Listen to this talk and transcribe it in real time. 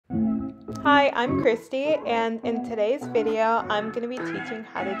Hi, I'm Christy, and in today's video, I'm going to be teaching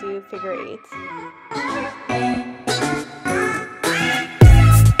how to do figure eights.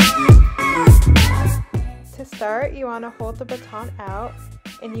 To start, you want to hold the baton out,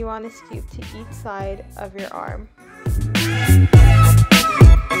 and you want to scoop to each side of your arm.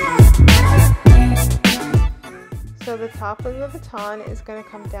 So the top of the baton is going to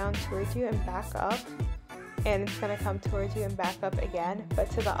come down towards you and back up. And it's going to come towards you and back up again, but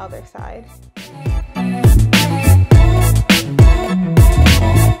to the other side.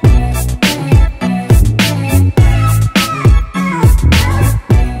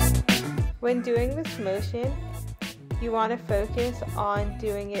 When doing this motion, you want to focus on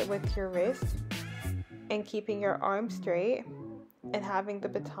doing it with your wrist and keeping your arm straight and having the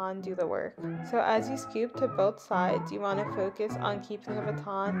baton do the work. So as you scoop to both sides, you want to focus on keeping the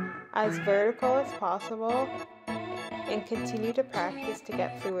baton as vertical as possible and continue to practice to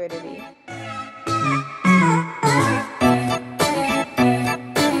get fluidity.